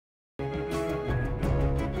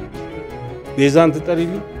ቤዛን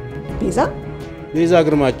ትጠሪልኝ ቤዛ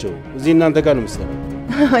ግርማቸው እዚህ እናንተ ጋር ነው የምትሰራው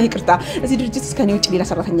ይቅርታ እዚህ ድርጅት እስከ እኔ ውጭ ሌላ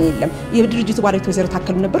ሰራተኛ የለም የድርጅቱ ባለቤት ወይዘሮ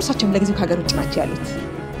ታከሉ ነበር እሳቸውም ለጊዜው ከሀገር ውጭ ናቸው ያሉት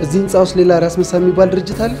እዚህ ህንጻው ውስጥ ሌላ ራስ መሳ የሚባል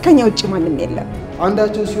ድርጅት አለ ከኛ ውጭ ማንም የለም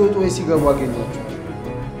አንዳቸው ሲወጡ ወይ ሲገቡ አገኛቸው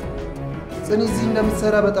ጽኒ እዚህ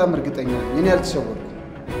እንደምትሰራ በጣም እርግጠኛ ነኝ እኔ አልተሸወድኩም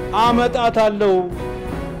አመጣታለሁ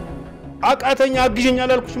አቃተኛ አግዥኛ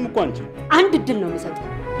አላልኩሽም እኮ አንቺ አንድ እድል ነው የምሰጠው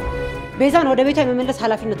ቤዛን ወደ ቤቷ የመመለስ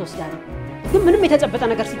ኃላፊነት ወስዳለሁ ግን ምንም የተጨበጠ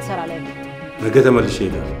ነገር ስትሰራ ላይ ነገ ተመልሼ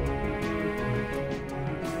እሄዳለሁ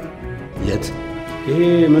የት ይሄ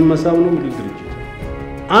ምን መሳብ ነው ድርጅት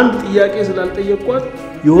አንድ ጥያቄ ስላልጠየቅኳት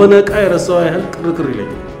የሆነ ዕቃ የረሳው ያህል ቅርቅር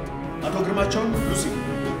ይለኛል አቶ ግርማቸውን ሉሲ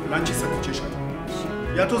ላንቺ ሰጥቼሻለሁ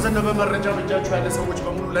ያቶ ዘነበ መረጃ በእጃችሁ ያለ ሰዎች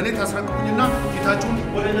በሙሉ ለኔ ታስረክቡኝና ፊታችሁን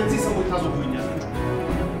ወደ እነዚህ ሰዎች ታዞሩኛላችሁ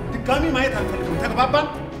ድጋሚ ማየት አልፈልግም ተግባባን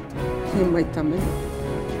የማይታመን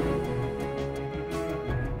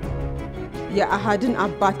የአሃድን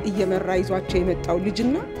አባት እየመራ ይዟቸው የመጣው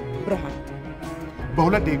ልጅና ብርሃን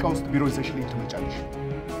በሁለት ደቂቃ ውስጥ ቢሮ ይዘሽልኝ ትመጫለሽ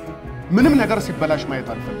ምንም ነገር ሲበላሽ ማየት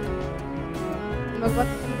አልፈልግም መግባት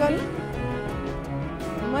ትፈልጋለህ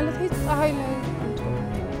ማለት ፀሐይ ላይ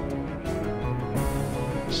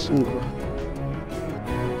ሽንጎ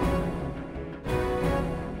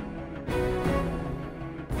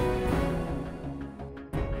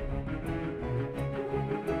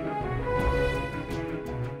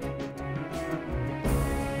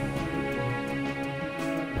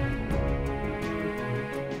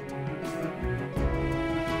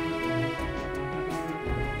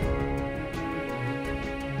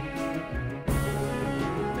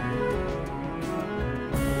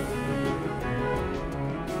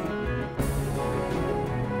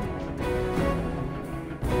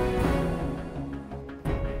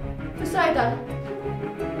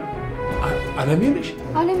አለሜ ነሽ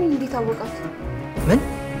አለሜ እንዴት አወቃት ምን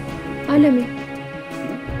አለሜ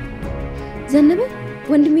ዘነበ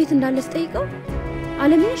ወንድሜ የት እንዳለ ስጠይቀው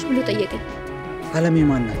አለሜ ነሽ ብሎ ጠየቀኝ አለሜ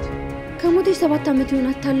ማን ናት ከሞተች 7 ዓመት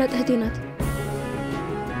ይሆናል ታላቅ እህቴ ናት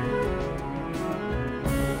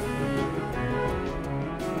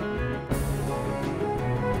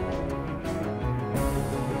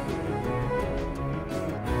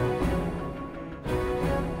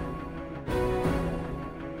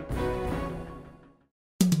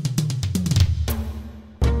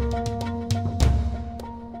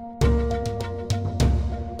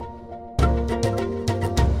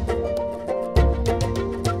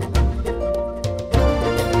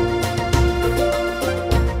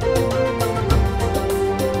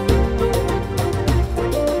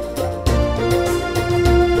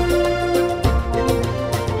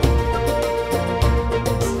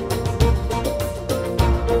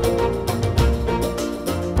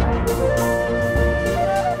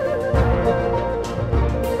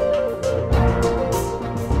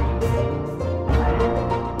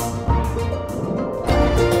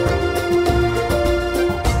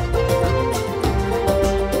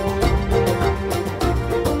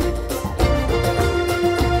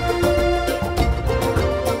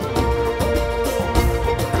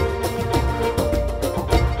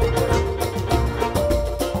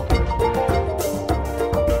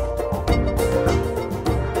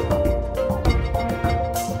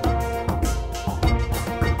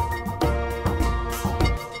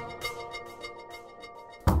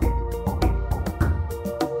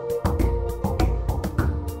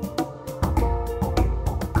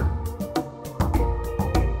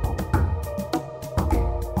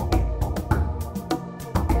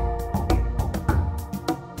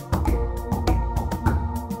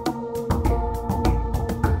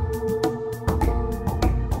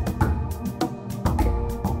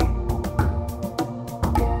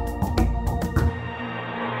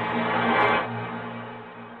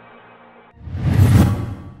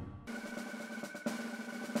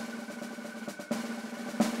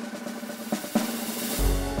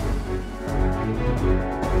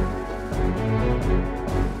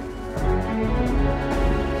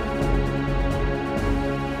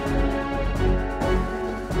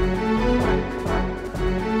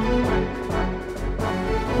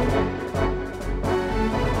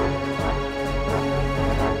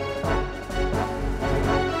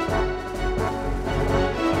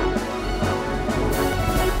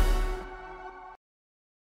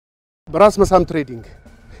በራስ መሳም ትሬዲንግ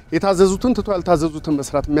የታዘዙትን ትቶ ያልታዘዙትን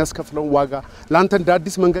መስራት የሚያስከፍለው ዋጋ ላንተ እንደ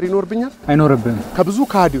አዲስ መንገር ይኖርብኛል አይኖርብም ከብዙ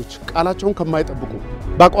ካዲዎች ቃላቸውን ከማይጠብቁ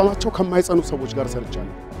ባቋማቸው ከማይጸኑ ሰዎች ጋር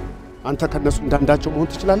ሰርቻለሁ አንተ ከነሱ እንዳንዳቸው መሆን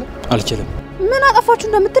ትችላለህ አልችልም ምን አጠፋችሁ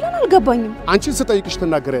እንደምትለን አልገባኝም አንቺን ስጠይቅሽ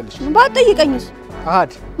ትናገሪያለሽ ባጠይቀኝስ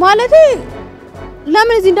አሃድ ማለቴ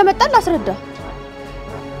ለምን እዚህ እንደመጣን ላስረዳ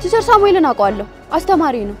ቲቸር ሳሙኤልን አውቀዋለሁ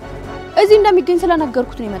አስተማሪ ነው እዚህ እንደሚገኝ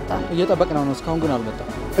ስለነገርኩት ነው የመጣው እየጠበቅነው ነው እስካሁን ግን አልመጣም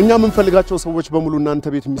እኛ ምን ፈልጋቸው ሰዎች በሙሉ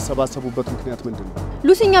እናንተ ቤት የሚሰባሰቡበት ምክንያት ምንድነው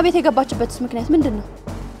ሉሲኛ ቤት የገባችበትስ ምክንያት ምንድነው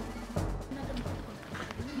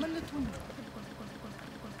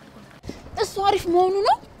እሱ አሪፍ መሆኑ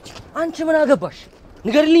ነው አንቺ ምን አገባሽ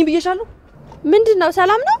ንገርልኝ ብዬሻለሁ ምንድነው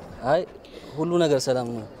ሰላም ነው አይ ሁሉ ነገር ሰላም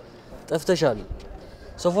ነው ጠፍተሻል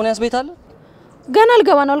ሶፎንያስ ቤት አለ ገና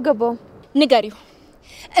አልገባው ንገሪው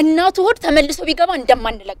እናቱ ሆድ ተመልሶ ቢገባ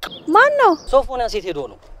እንደማንለቅ ማን ነው ሶፎንያስ የት ሄዶ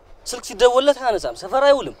ነው ስልክ ሲደወልለት አያነሳም ሰፈር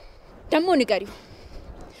አይውልም ደሞ ንገሪው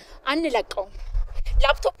አንለቀው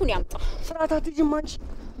ላፕቶፑን ያምጣ ፍራታት ጅማንች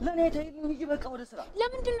ለኔ ተይልኝ ይጂ በቃ ወደ ስራ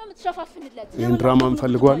ለምንድን ነው የምትሸፋፍንለት ይሄን ድራማ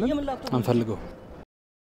እንፈልገዋለን አንፈልገው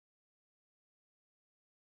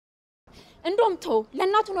እንደውም ተው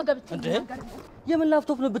ለእናቱ ነው ገብት እንዴ የምን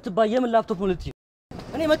ላፕቶፕ ነው ብትባይ የምን ላፕቶፕ ነው ልትይ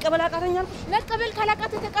እኔ መቀበል አቃተኛል መቀበል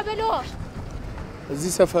ካላቃተ ተቀበለው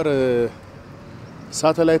እዚህ ሰፈር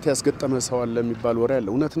ሳተላይት ያስገጠመ ሰው አለ የሚባል ወሬ አለ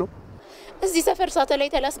እውነት ነው እዚህ ሰፈር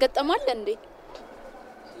ሳተላይት ያስገጠማል እንዴ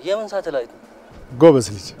የምን ሳተላይት ጎበዝ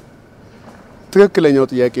ልጅ ትክክለኛው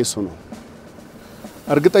ጥያቄ እሱ ነው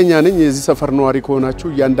እርግጠኛ ነኝ የዚህ ሰፈር ነዋሪ ከሆናችሁ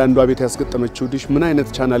እያንዳንዱ ቤት ያስገጠመችው ዲሽ ምን አይነት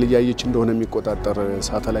ቻናል ያያየች እንደሆነ የሚቆጣጠር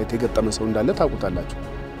ሳተላይት የገጠመ ሰው እንዳለ ታውቁታላችሁ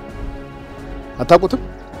አታውቁትም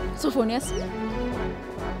ሶፎንያስ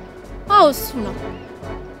አውሱ ነው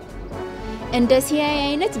እንደ ሲአይ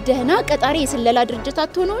አይነት ደህና ቀጣሪ የስለላ ድርጅት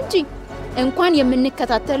አትሆነው እንጂ እንኳን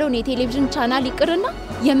የምንከታተለው የቴሌቪዥን ቻናል ይቅርና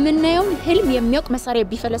የምናየው ህልም የሚያውቅ መሳሪያ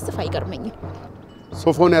ቢፈለስፍ አይገርመኝም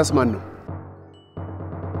ሶፎንያስ ማን ነው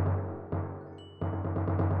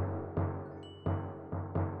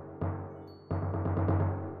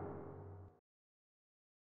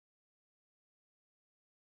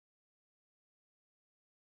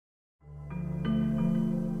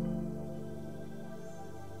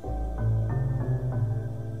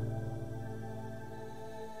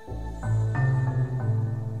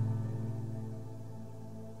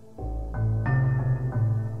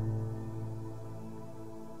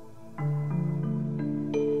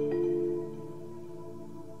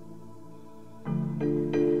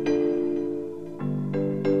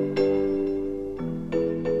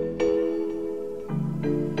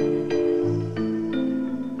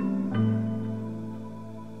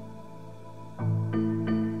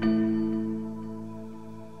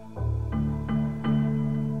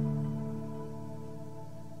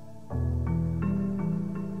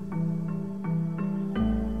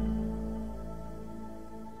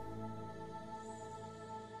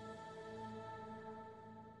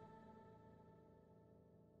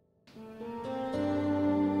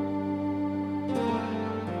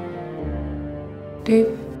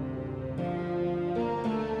Dave.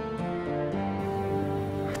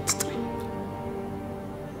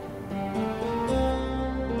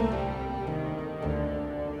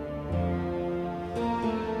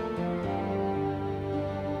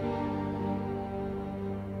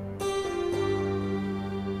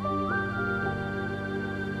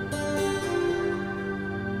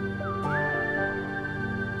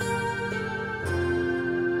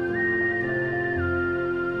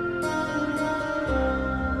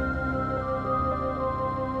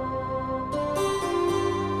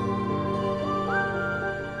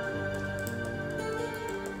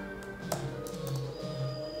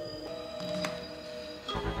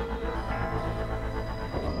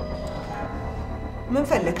 ምን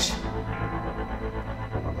ፈለግሽ?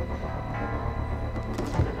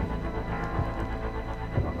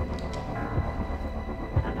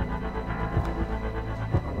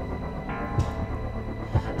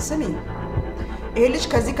 ስሚ፣ ይሄ ልጅ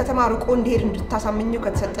ከዚህ ከተማ ርቆ እንዲሄድ እንድታሳምኚው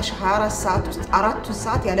ከተሰጠሽ 24 ሰዓት ውስጥ 4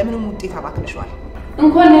 ሰዓት ያለምንም ውጤት አባክነሽዋል።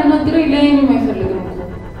 እንኳን ያናግረኝ ለኔም አይፈልግም እኮ።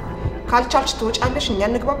 ካልቻልሽ ትወጫለሽ፣ እኛ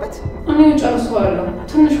እንግባበት። እኔ ጨርሰዋለሁ፣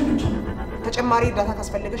 ትንሽ ብቻ። ተጨማሪ እርዳታ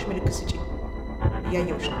ካስፈልገሽ ምልክት ስጪ።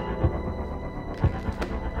 እያየሁሽ ነው።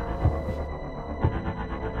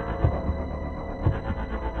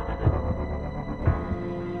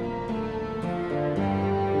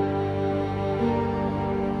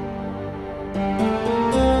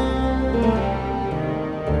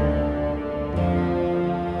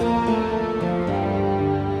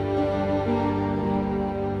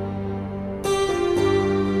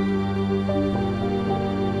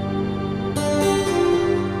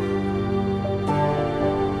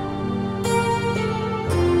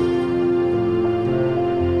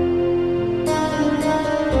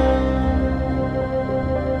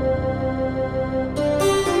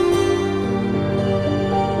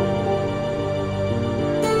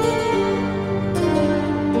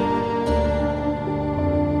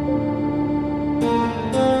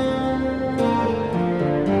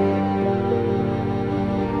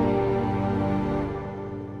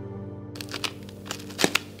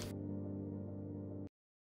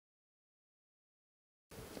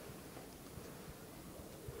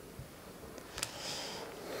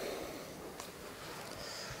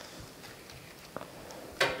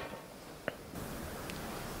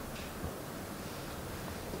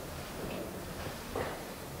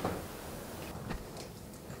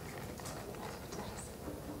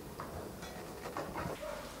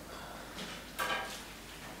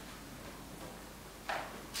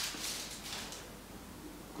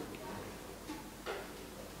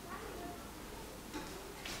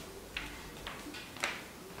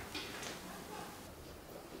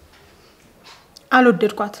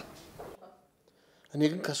 አልወደድኳት እኔ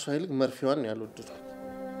ግን ከሷ ይልቅ መርፌዋን ያልወደድኩት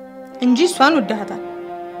እንጂ እሷን ወደሃታል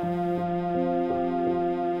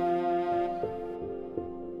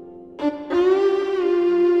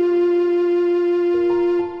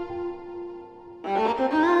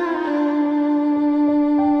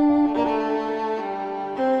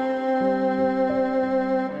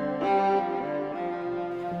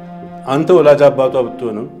አንተ ወላጅ አባቷ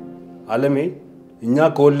ብትሆንም ዓለሜ እኛ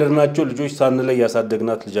ከወለድናቸው ልጆች ሳንለይ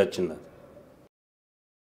ያሳደግናት ልጃችን ናት።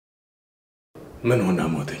 ምን ሆና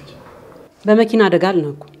ሞተች? በመኪና አደጋ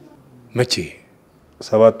አልነኩ። መቼ?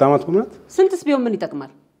 7 ዓመት ሆናት። ስንትስ ቢሆን ምን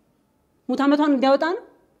ይጠቅማል? ሙት ዓመቷን እንዲያወጣ ነው።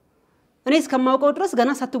 እኔ እስከማውቀው ድረስ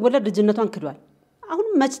ገና ሳትወለድ ልጅነቷን ክዷል። አሁን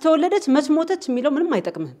መች ተወለደች መች ሞተች የሚለው ምንም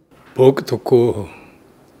አይጠቅምም። በወቅቱ እኮ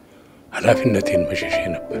ኃላፊነቴን መሸሼ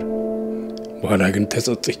ነበር። በኋላ ግን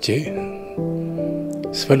ተጸጽቼ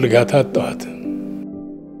ስፈልጋት አጣኋት።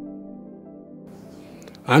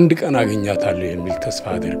 አንድ ቀን አገኛታለሁ የሚል ተስፋ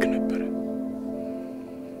አደርግ ነበር።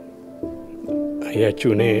 አያችሁ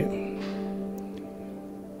እኔ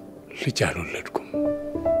ልጅ አልወለድኩም።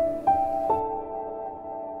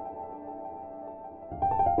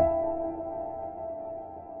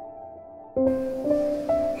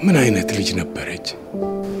 ምን አይነት ልጅ ነበረች?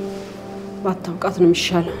 ባታውቃት ነው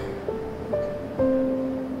የሚሻለው።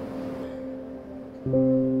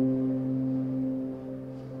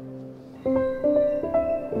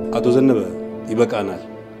 አቶ ዘነበ ይበቃናል።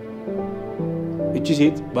 እቺ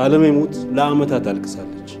ሴት ባለሜ ሞት ለአመታት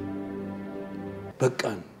አልቅሳለች።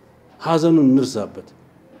 በቃን፣ ሐዘኑን እንርሳበት።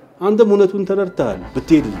 አንተም እውነቱን ተረድተሃል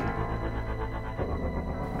ብትሄድ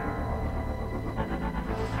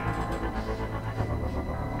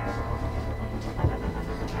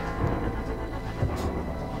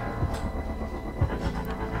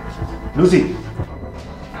ሉሲ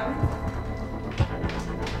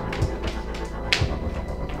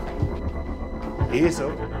ይሄ ሰው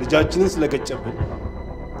ልጃችንን ስለገጨብን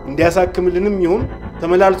እንዲያሳክምልንም ይሁን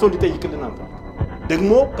ተመላልሶ ሊጠይቅልን አንተ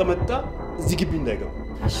ደግሞ ከመጣ እዚህ ግቢ እንዳይገባ።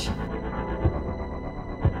 እሺ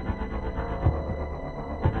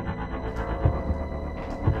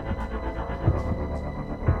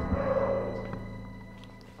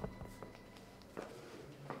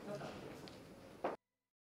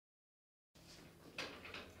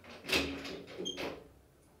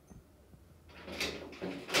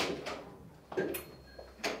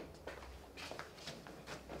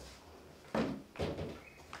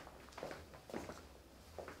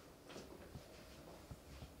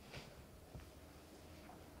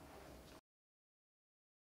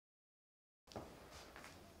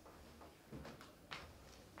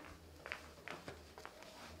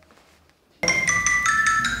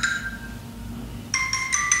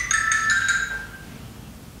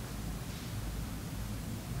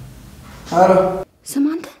አረ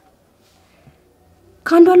ስማንተ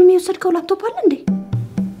ካንዱ አሉም የወሰድከው ላፕቶፕ አለ እንዴ?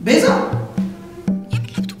 ቤዛ የምን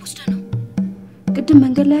ላፕቶፕ ወስደ ነው? ቅድም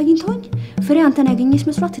መንገድ ላይ አግኝተውኝ ፍሬ አንተን ያገኘች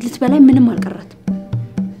መስሏት ልትበላይ ምንም አልቀራት።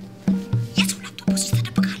 የት ላፕቶፕ ውስጥ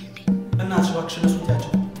ተደብቀሃል እንዴ? እናትሽ እባክሽ እነሱ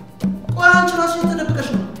ትያቸው። ቆይ አንቺ ራስሽ ተደብቀሽ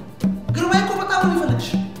ነው? ግርማይ እኮ በጣም ነው የሚፈልግሽ።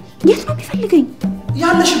 የት ነው የሚፈልገኝ?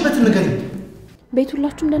 ያለሽበትን ንገሪኝ። ቤት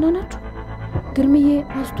ሁላችሁም ደህና ናችሁ? ግርምዬ፣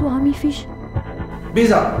 አስቱ፣ አሚ፣ ፊሽ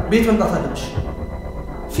ቤዛ ቤት መምጣት አለብሽ።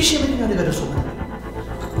 ፊሽ የመኪና አደጋ ደርሶበታል።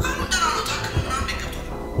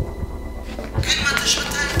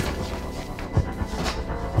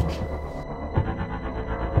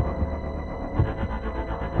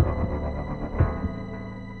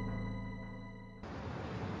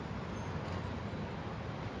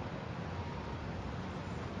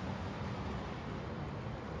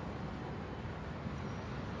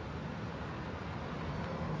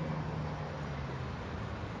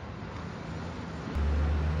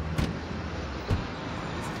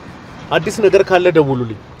 አዲስ ነገር ካለ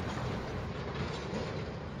ደውሉልኝ።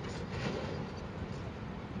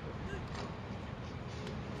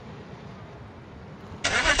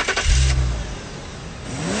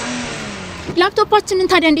 ላፕቶፓችንን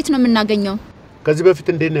ታዲያ እንዴት ነው የምናገኘው? ከዚህ በፊት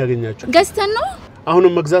እንዴት ነው ያገኛችሁ? ገዝተን ነው?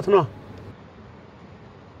 አሁንም መግዛት ነው?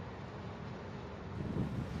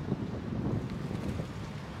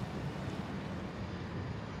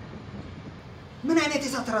 ምን አይነት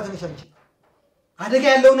የሳተራት ነሽ አንቺ? አደጋ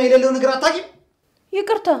ያለውና የሌለው ነገር አታውቂም?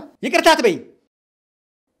 ይቅርታ አትበይ።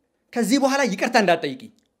 ከዚህ በኋላ ይቅርታ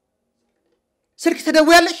እንዳትጠይቂኝ። ስልክ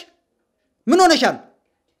ትደውያለሽ? ምን ሆነሻል?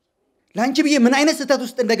 ላንቺ ብዬ ምን አይነት ስህተት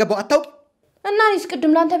ውስጥ እንደገባው አታውቂ? እና እኔስ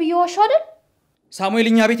ቅድም ላንተ ብዬ ዋሻው አይደል? ሳሙኤል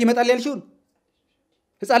እኛ ቤት ይመጣል ያልሽውን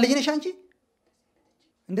ህፃን ልጅ ነሽ አንቺ?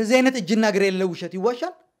 እንደዚህ አይነት እጅና እግር የሌለው ውሸት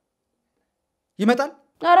ይዋሻል? ይመጣል?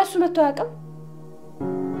 ኧረ እሱ መጥቶ አያውቅም።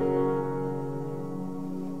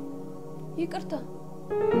 ይቅርታ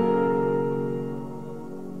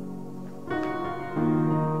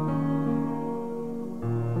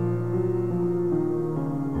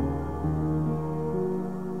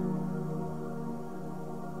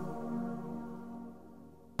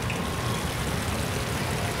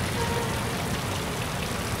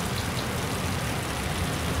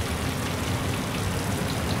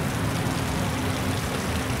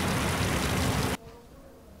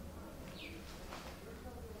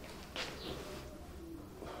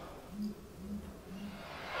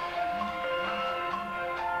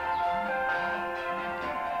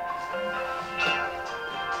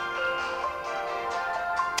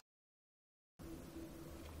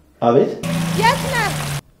አቤት የት ነህ?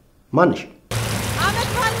 ማንሽ? አመት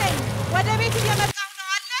በዓል ነኝ። ወደ ቤት እየመጣሁ ነው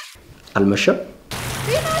አለ። አልመሸም?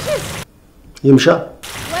 ቢመሽስ? ይምሻ።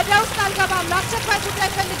 ወደ ውስጥ አልገባም። ለአስቸኳይ ጉዳይ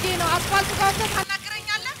ፈልጌ ነው። አስፋልቱ ጋር ወጥተህ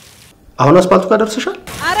ታናግረኛለህ? አሁን አስፋልቱ ጋር ደርሰሻል?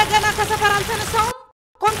 አረ ገና ከሰፈር አልተነሳሁም።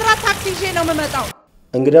 ኮንትራት ታክሲ ይዤ ነው የምመጣው።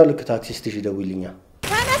 እንግዲያው ልክ ታክሲ ስትሽ ደውይልኛ።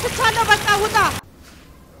 ተነስቻለሁ። በቃ ውጣ።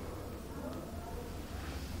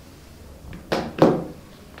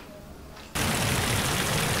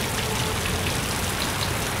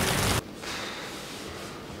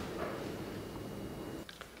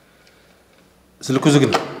 ስልኩ ዝግ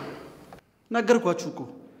ነው። ነገርኳችሁ እኮ።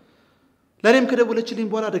 ለኔም ከደወለችልኝ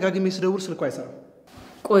በኋላ ደጋግሜ ስደውል ስልኩ አይሰራም።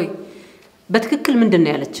 ቆይ በትክክል ምንድን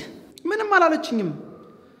ነው ያለች? ምንም አላለችኝም።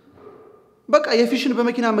 በቃ የፊሽን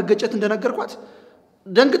በመኪና መገጨት እንደነገርኳት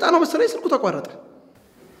ደንግጣ ነው መሰለኝ ስልኩ ተቋረጠ።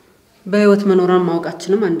 በህይወት መኖሯን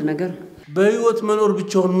ማወቃችንም አንድ ነገር ነው። በህይወት መኖር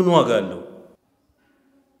ብቻውን ምን ዋጋ አለው?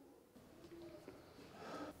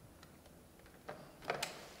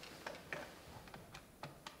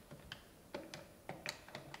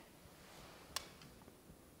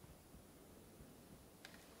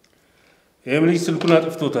 የምልጅ ስልኩን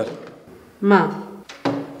አጥፍቶታል። ማ?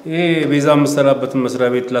 ይሄ ቤዛ የምትሰራበትን መስሪያ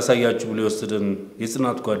ቤት ላሳያችሁ ብሎ የወሰደን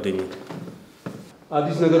የጽናት ጓደኛ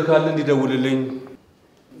አዲስ ነገር ካለ እንዲደውልልኝ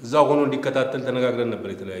እዛ ሆኖ እንዲከታተል ተነጋግረን ነበር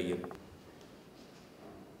የተለያየን።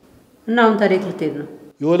 እና አሁን ታዲያ የት ልትሄድ ነው?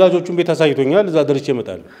 የወላጆቹን ቤት አሳይቶኛል። እዛ ደርሼ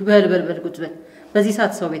እመጣለሁ። በል ቁጭ በል። በዚህ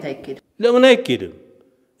ሰዓት ሰው ቤት አይኬድም። ለምን አይኬድም?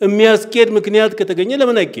 የሚያስኬድ ምክንያት ከተገኘ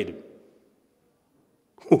ለምን አይኬድም?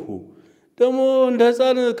 ደግሞ እንደ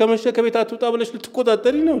ህፃን ከመሸ ከቤት አትውጣ ብለሽ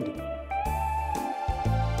ልትቆጣጠሪ ነው እንዴ?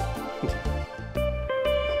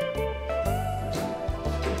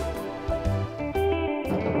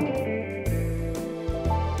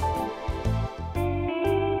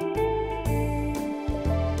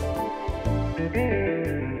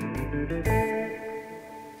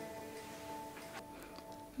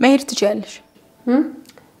 መሄድ ትችያለሽ።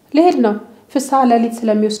 ልሄድ ነው። ፍስሐ ለሊት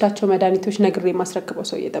ስለሚወስዳቸው መድኃኒቶች ነግሬ ማስረክበው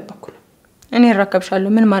ሰው እየጠበቅኩ ነው። እኔ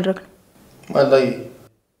እረከብሻለሁ። ምን ማድረግ ነው? ማላይ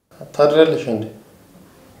ታድራለሽ እንዴ?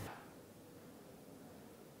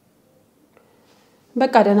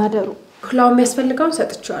 በቃ ደህና ደሩ። ሁላው የሚያስፈልገውን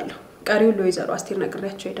ሰጥቼዋለሁ። ቀሪው ለወይዘሮ አስቴር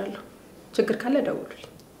ነግሬያቸው ሄዳለሁ። ችግር ካለ ደውሉልኝ።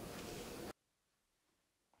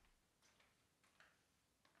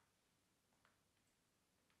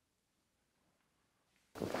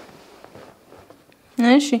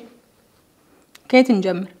 እሺ ከየት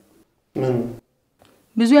እንጀምር?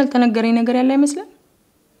 ብዙ ያልተነገረኝ ነገር ያለ አይመስልም?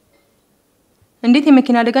 እንዴት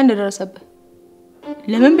የመኪና አደጋ እንደደረሰብህ፣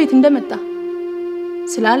 ለምን ቤት እንደመጣ፣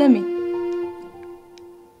 ስለ አለሜ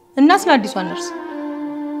እና ስለ አዲሷ ነርስ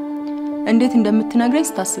እንዴት እንደምትነግረኝ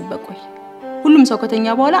ስታስብበት ቆይ። ሁሉም ሰው ከተኛ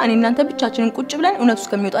በኋላ እኔ እናንተ ብቻችንን ቁጭ ብለን እውነቱ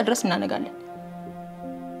እስከሚወጣ ድረስ እናነጋለን።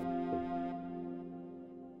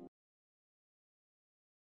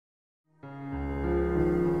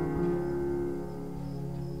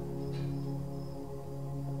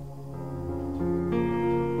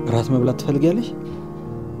 ራት መብላት ትፈልጊያለሽ?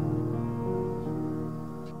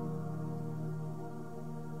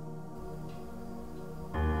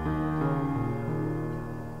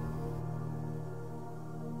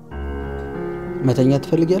 መተኛ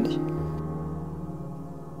ትፈልጊያለሽ?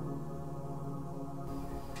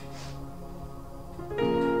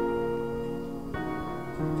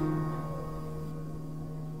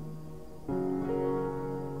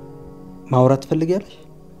 ማውራት ትፈልጊያለሽ?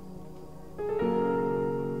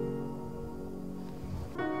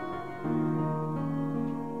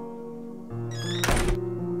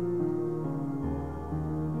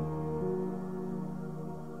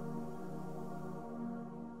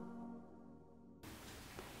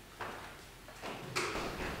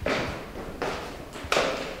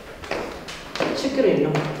 ችግር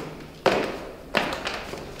የለውም።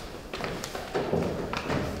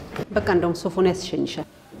 በቃ እንደውም ሶፎንያስ ይሸኝሻል።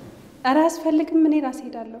 ኧረ አያስፈልግም፣ እኔ ራሴ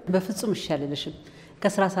ሄዳለሁ። በፍጹም እሺ አልልሽም።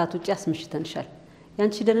 ከስራ ሰዓት ውጪ አስመሽተንሻል።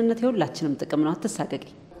 ያንቺ ደህንነት የሁላችንም ጥቅም ነው። አትሳቀቂ።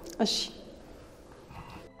 እሺ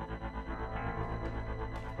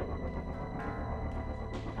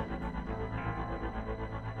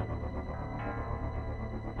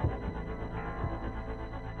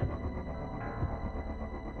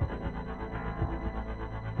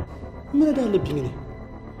ምን እዳለብኝ እኔ?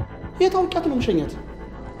 የት አውቃት ነው የምሸኛት?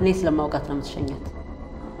 እኔ ስለማውቃት ነው የምትሸኛት።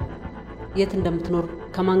 የት እንደምትኖር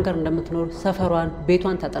ከማን ጋር እንደምትኖር ሰፈሯን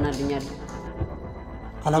ቤቷን ታጠናልኛለህ።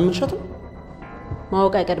 አላመንሻትም?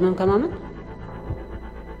 ማወቅ አይቀድምም ከማመን?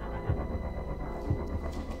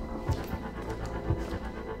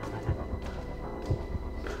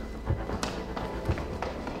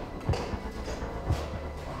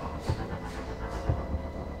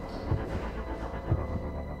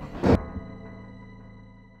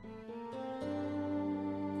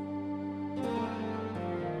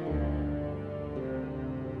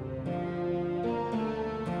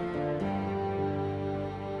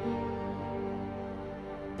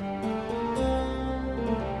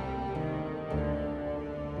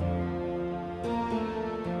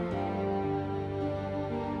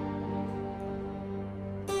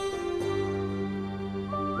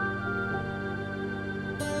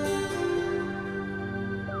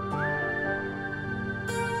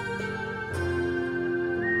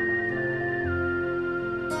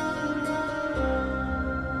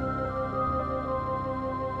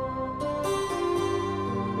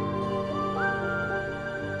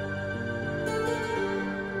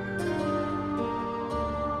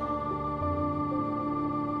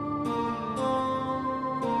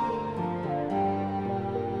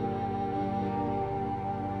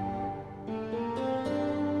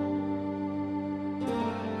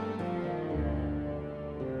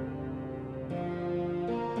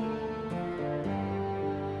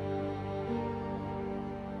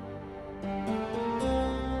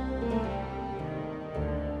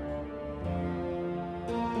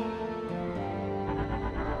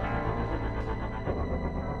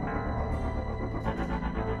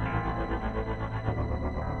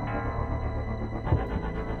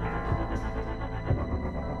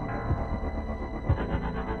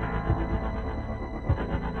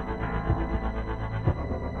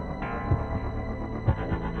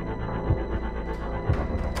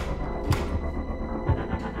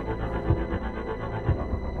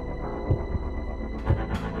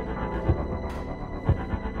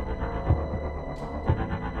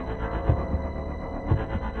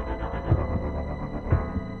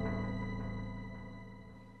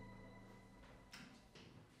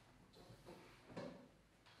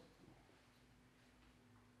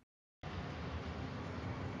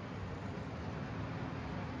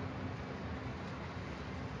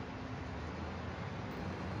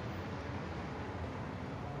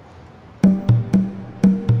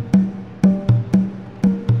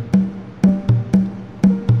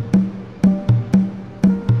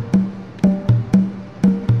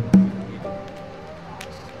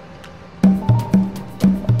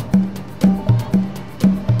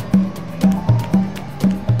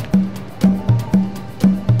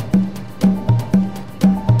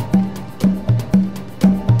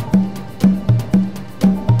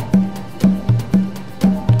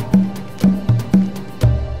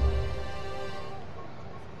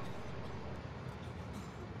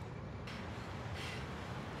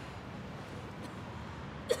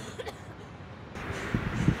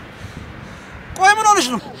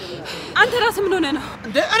 አንተ ራስህ ምን ሆነ ነው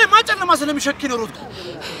እንዴ? እኔ ማጨለማ ስለሚሸክ ነው ሮጥኩ።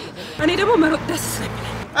 እኔ ደግሞ መሮጥ ደስ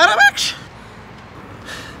ስለሚለኝ። ኧረ እባክሽ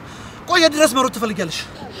ቆየ ድረስ መሮጥ ትፈልጊያለሽ?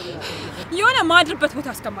 የሆነ ማድርበት ቦታ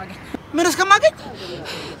እስከማገኝ። ምን እስከማገኝ?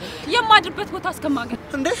 የማድርበት ቦታ እስከማገኝ።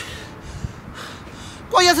 እንዴ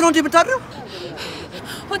ቆየት ነው እንዴ የምታድሪው?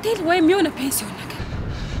 ሆቴል ወይም የሆነ ፔንሲዮን ነገር።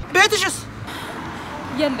 ቤትሽስ?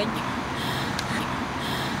 የለኝም።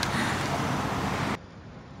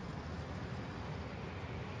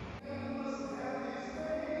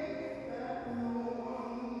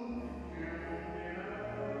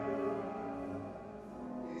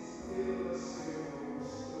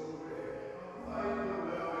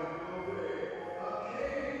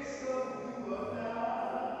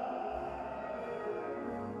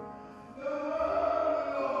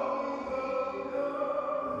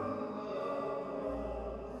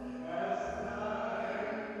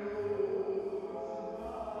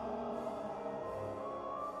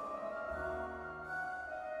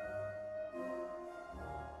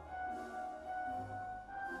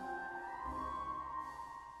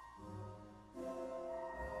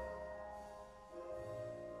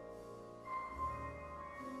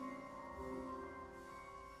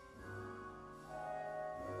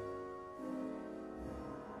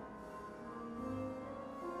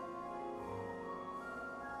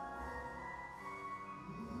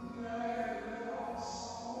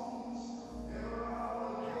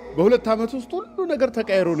 በሁለት ዓመት ውስጥ ሁሉ ነገር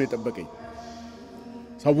ተቀይሮ ነው የጠበቀኝ።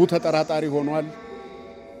 ሰው ተጠራጣሪ ሆኗል።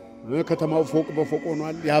 ከተማው ፎቅ በፎቅ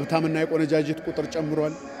ሆኗል። የሀብታምና የቆነጃጅት ቁጥር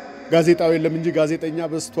ጨምሯል። ጋዜጣው የለም እንጂ ጋዜጠኛ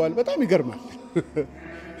በዝቷል። በጣም ይገርማል።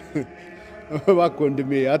 እባክህ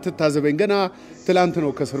ወንድሜ አትታዘበኝ። ገና ትላንት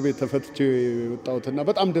ነው ከእስር ቤት ተፈትቼ የወጣሁትና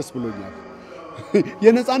በጣም ደስ ብሎኛል።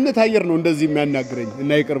 የነጻነት አየር ነው እንደዚህ የሚያናግረኝ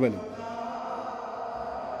እና ይቅር በለኝ።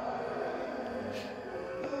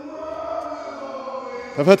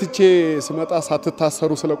 ተፈትቼ ስመጣ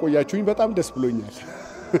ሳትታሰሩ ስለቆያችሁኝ በጣም ደስ ብሎኛል።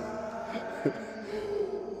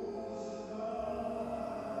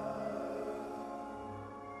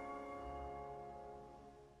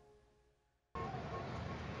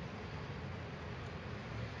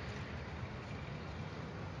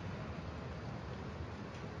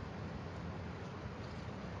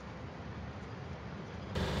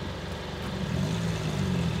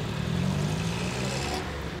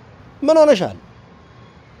 ምን ሆነሻል?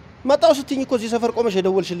 መጣው ስትኝ እኮ እዚህ ሰፈር ቆመሽ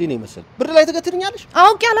የደወልሽልኝ ነው ይመስል። ብር ላይ ትገትኛለሽ?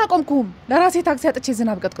 አውቄ አላቆምኩም። ለራሴ ታክሲ አጥቼ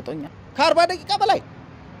ዝናብ ቀጥቅጦኛል። ከ40 ደቂቃ በላይ።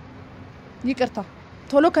 ይቅርታ።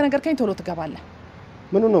 ቶሎ ከነገርከኝ ቶሎ ትገባለህ።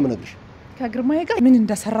 ምን ነው የምነግርሽ? ከግርማዬ ጋር ምን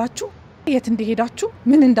እንደሰራችሁ፣ የት እንደሄዳችሁ፣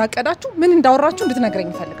 ምን እንዳቀዳችሁ፣ ምን እንዳወራችሁ እንድትነግረኝ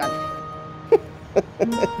እፈልጋለሁ።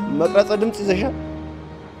 መቅረጸ ድምጽ ይዘሻል?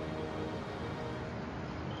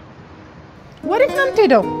 ወዴት ነው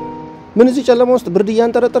የምትሄደው? ምን እዚህ ጨለማ ውስጥ ብርድ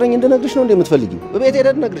እያንጠረጠረኝ እንደነግርሽ ነው እንደምትፈልጊው? በቤት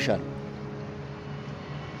ሄደን እነግርሻለሁ።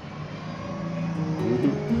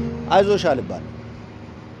 አይዞሽ አልባል።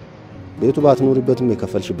 ቤቱ ባትኖሪበትም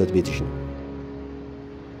የከፈልሽበት ቤትሽ ነው።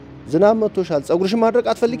 ዝናብ መጥቶሻል። ጸጉርሽን ማድረቅ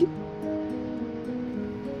አትፈልጊም?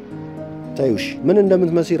 ታዩሽ ምን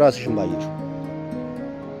እንደምትመስይ ራስሽን ባየሽ።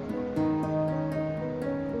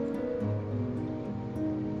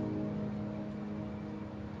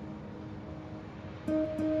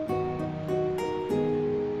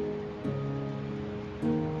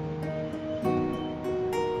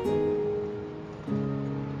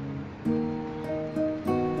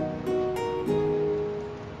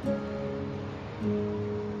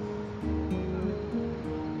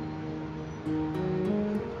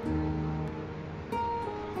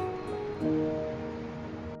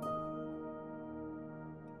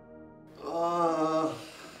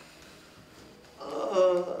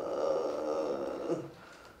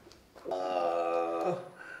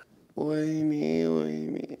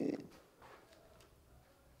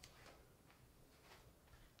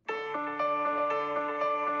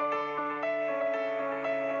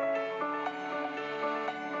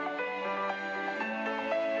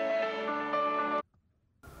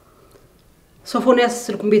 ሶፎንያስ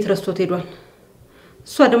ስልኩን ቤት ረስቶት ሄዷል።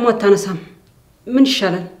 እሷ ደግሞ አታነሳም። ምን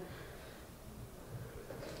ይሻላል?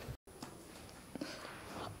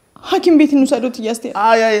 ሐኪም ቤት እንውሰዶት እያስቴር።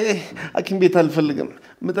 አይ ሐኪም ቤት አልፈልግም።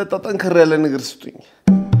 መጠጣው ጠንከር ያለ ነገር ስጡኝ።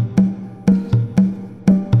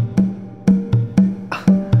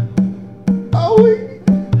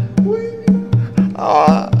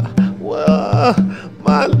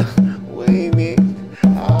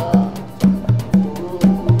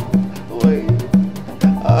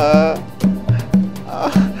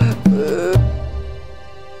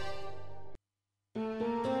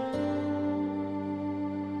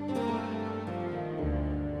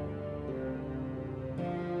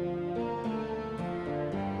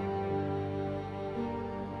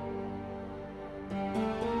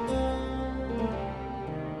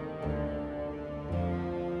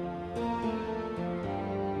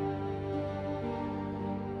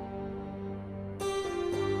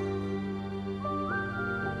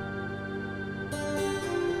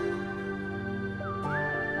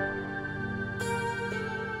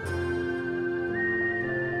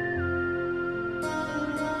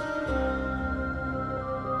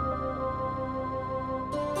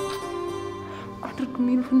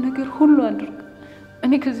 የሚሉን ነገር ሁሉ አድርግ።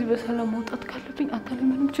 እኔ ከዚህ በሰላም መውጣት ካለብኝ አንተ ላይ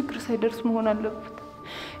ምንም ችግር ሳይደርስ መሆን አለበት።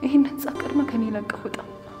 ይሄን ህንጻ ቀድመህ ከኔ ለቀህ ውጣ።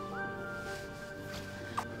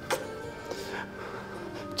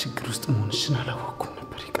 ችግር ውስጥ መሆንሽን አላወቅኩም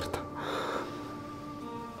ነበር። ይቅርታ።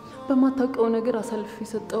 በማታውቀው ነገር አሳልፍ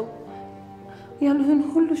የሰጠው ያሉህን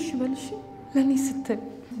ሁሉ እሺ በልሽ ለኔ ስትል።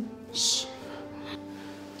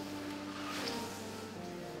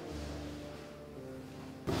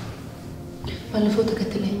 ባለፈው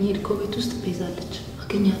ተከትለኝ ሄድከው ቤት ውስጥ ቤዛለች።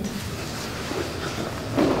 አገኛት።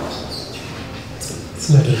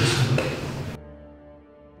 ስለደረሰ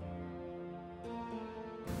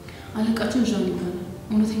አለቃችን ዣን ይባላል።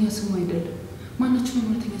 እውነተኛ ስሙ አይደለም። ማናችንም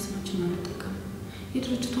እውነተኛ ስማችንን አንጠቀም።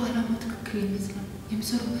 የድርጅቱ ዓላማ ትክክል ይመስላል።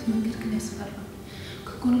 የሚሰሩበት መንገድ ግን ያስፈራል።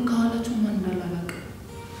 ከጎን ከኋላቸው ማን እንዳለ አላውቅም።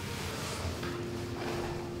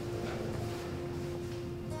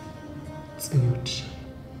 ጽጌ ወድሻለሁ።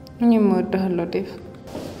 እኔም እወድሃለሁ ዴቭ።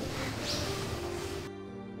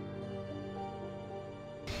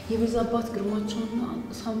 የቤዛ አባት ግርማቸውና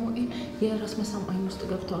ሳሙኤል የራስ መሳም አይን ውስጥ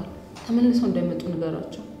ገብተዋል። ተመልሰው እንዳይመጡ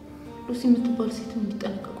ንገራቸው። ሉሲ የምትባል ሴትም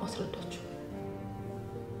እንዲጠነቀቁ አስረዳቸው።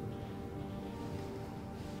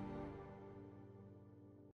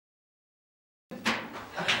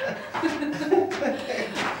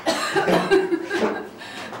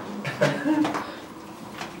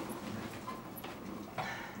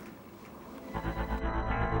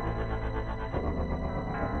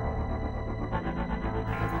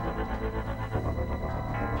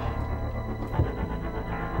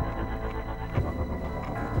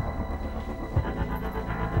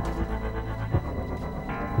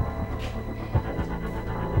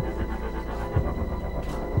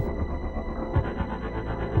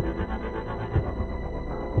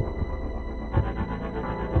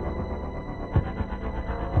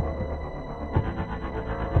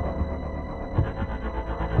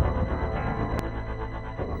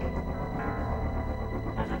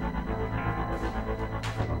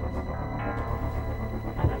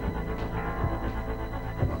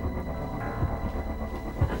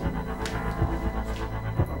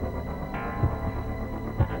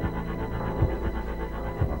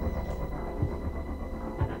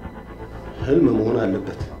 ህልም መሆን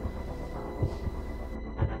አለበት።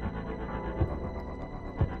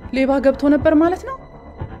 ሌባ ገብቶ ነበር ማለት ነው?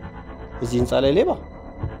 እዚህ ህንፃ ላይ ሌባ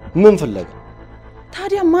ምን ፍለጋ?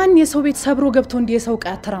 ታዲያ ማን የሰው ቤት ሰብሮ ገብቶ እንዲህ የሰው ዕቃ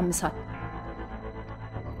ያተራምሳል?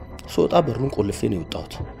 ስወጣ በሩን ቆልፌ ነው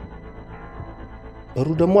የወጣሁት። በሩ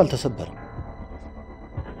ደግሞ አልተሰበረም።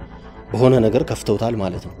 በሆነ ነገር ከፍተውታል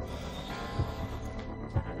ማለት ነው።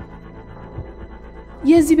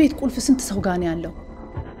 የዚህ ቤት ቁልፍ ስንት ሰው ጋር ነው ያለው?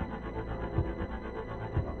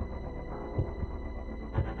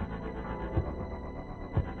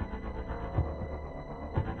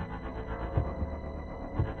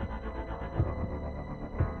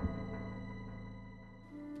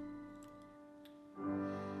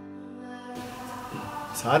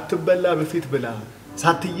 ሳትበላ በፊት ብላ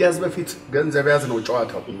ሳትያዝ በፊት ገንዘብ ያዝ ነው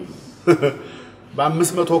ጨዋታው።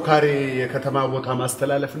 በ500 ካሬ የከተማ ቦታ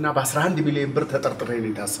ማስተላለፍና በ11 ሚሊዮን ብር ተጠርጥሬ ነው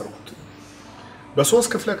የታሰርኩት።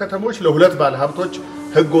 በ3 ክፍለ ከተሞች ለ2 ባለ ሀብቶች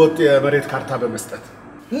ህገወጥ የመሬት ካርታ በመስጠት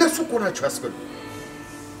እነሱ እኮ ናቸው ያስበሉ።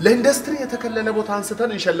 ለኢንዱስትሪ የተከለለ ቦታ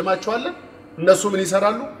አንስተን እንሸልማቸዋለን። እነሱ ምን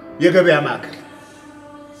ይሰራሉ? የገበያ ማዕከል።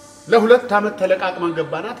 ለ2 ዓመት ተለቃቅመን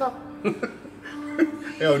ገባናታ።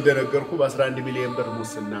 ያው እንደነገርኩ በ11 ሚሊዮን ብር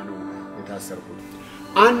ሙስና ነው የታሰርኩት።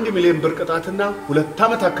 1 ሚሊዮን ብር ቅጣትና 2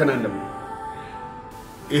 ዓመት አከናነቡ።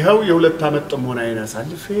 ይኸው የ2 ዓመት ጥሞናዬን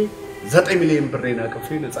አሳልፌ 9 ሚሊዮን ብሬን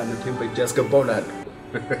አቅፌ ነፃነቴን በእጅ አስገባው እላለሁ።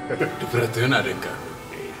 ድፍረትህን አደንቃለሁ።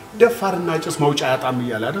 ደፋርና ጭስ መውጫ ያጣም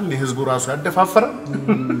እያለ አይደል የህዝቡ ራሱ ያደፋፈረ።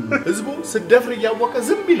 ህዝቡ ስደፍር እያወቀ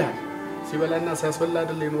ዝም ይላል። ሲበላና ሲያስበላ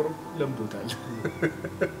አይደል የኖረው፣ ለምዶታል።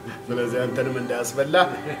 ስለዚህ አንተንም እንዳያስበላ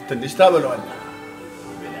ትንሽ ታበለዋለህ።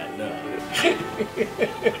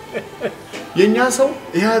 የኛ ሰው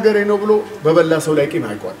ይሄ ሀገሬ ነው ብሎ በበላ ሰው ላይ ቂም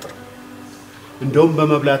አይቋጥርም። እንደውም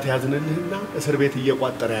በመብላት ያዝንልህና እስር ቤት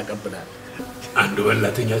እየቋጠረ ያቀብላል። አንዱ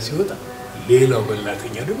በላተኛ ሲወጣ ሌላው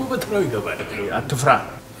በላተኛ ደግሞ በተራው ይገባል። አትፍራ።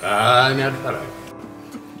 እኔ አልፈራም።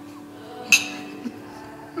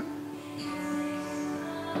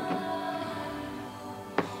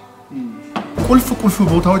 ቁልፍ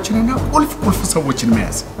ቦታዎችንና ቁልፍ ሰዎችን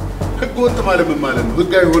መያዝ። ህገወጥ ማለት ምን ማለት ነው?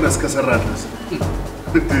 ህጋዊ ሆነ እስከሰራ ድረስ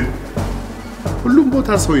ሁሉም ቦታ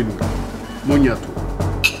ሰው ይኖር። ሞኛቱ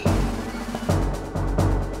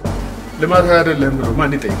ልማታዊ አይደለም ብሎ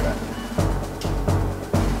ማን ይጠይቃል?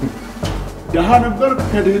 ደሃ ነበር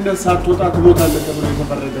ከድህነት ሳትወጣ ትሞታለህ ተብሎ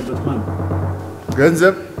የተፈረደበት ማን ነው?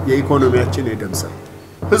 ገንዘብ የኢኮኖሚያችን የደም ስር።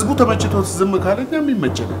 ህዝቡ ተመችቶት ዝም ካለ እኛም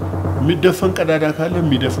ይመቸናል። የሚደፈን ቀዳዳ ካለ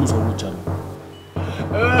የሚደፍኑ ሰዎች አሉ።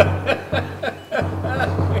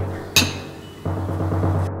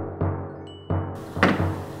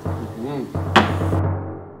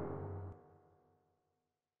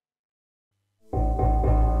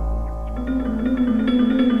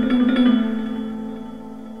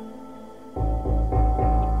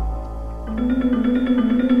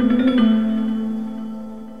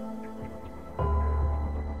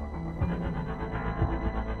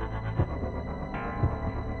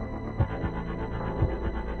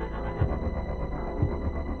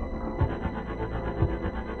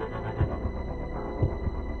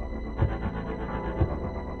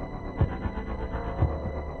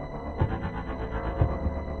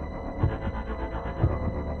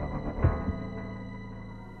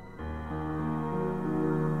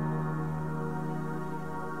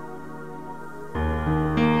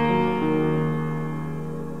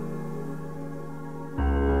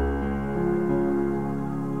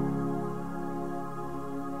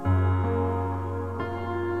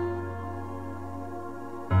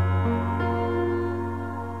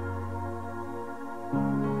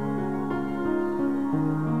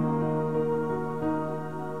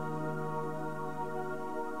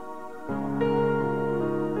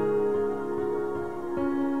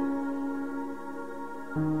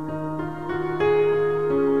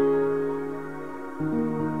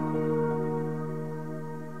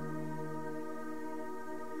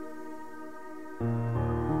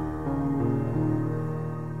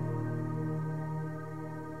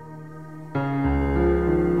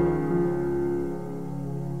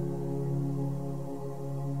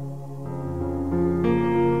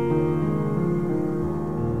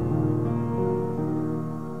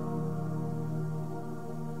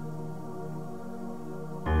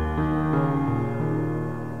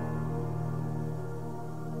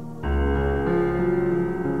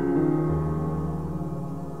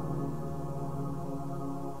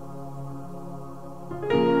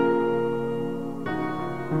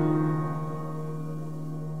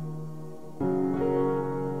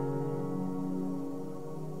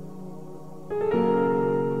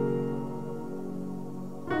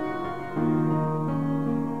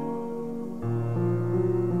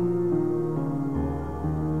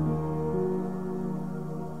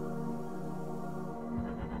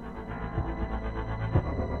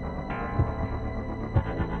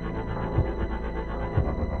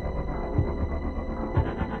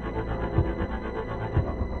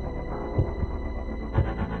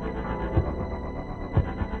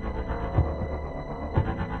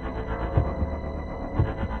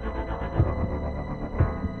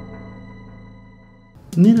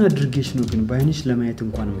 ምን አድርጌሽ ነው ግን ባይንሽ ለማየት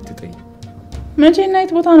እንኳን የምትጠይ? መቼ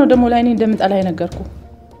ናይት ቦታ ነው ደሞ ላይኔ እንደምጠላ አይነገርኩ?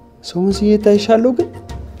 ሰው መስዬ ታይሻለሁ ግን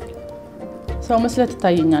ሰው መስለ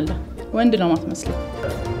ትታየኛለህ። ወንድ ነው ማትመስለው።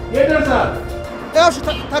 ይደርሳል። ያው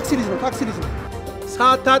ታክሲ ልጅ ነው ታክሲ ልጅ ነው።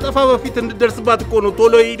 ሳታጠፋ በፊት እንድደርስባት እኮ ነው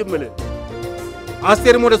ቶሎ ሂድ እምልህ።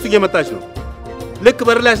 አስቴርም ወደሱ እየመጣች ነው። ልክ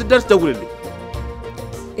በር ላይ ስትደርስ ደውልልኝ።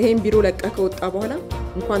 ይሄን ቢሮ ለቀህ ከወጣ በኋላ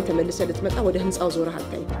እንኳን ተመልሰህ ልትመጣ ወደ ህንጻው ዞረህ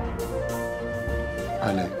አታይ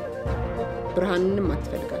አለ። ብርሃንንም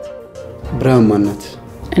አትፈልጋት። ብርሃን ማናት?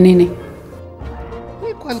 እኔ ነኝ።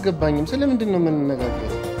 እኮ አልገባኝም። ስለምንድን ነው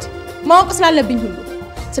የምንነጋገረው? ማወቅ ስላለብኝ ሁሉ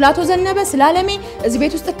ስላቶ ዘነበ ስላለሜ እዚህ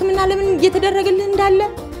ቤት ውስጥ ህክምና ለምን እየተደረገልህ እንዳለ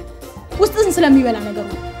ውስጥን ስለሚበላ ነገር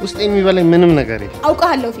ነው። ውስጥ የሚበላኝ ምንም ነገር የለም።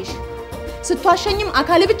 አውቃለሁ ፊሽ። ስትዋሸኝም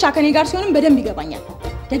አካል ብቻ ከኔ ጋር ሲሆንም በደንብ ይገባኛል።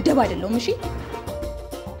 ደደብ አይደለሁም። እሺ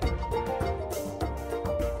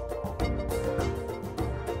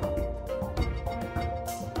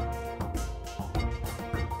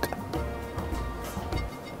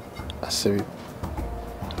አስቢ፣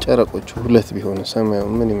 ጨረቆቹ ሁለት ቢሆኑ ሰማዩ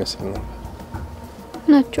ምን ይመስል ነበር?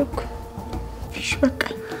 ናቸው እኮ ፊሽ በቃ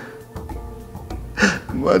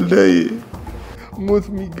ማለይ ሞት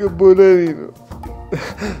የሚገባው ለኔ ነው።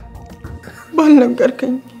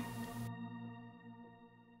 ባልነገርከኝ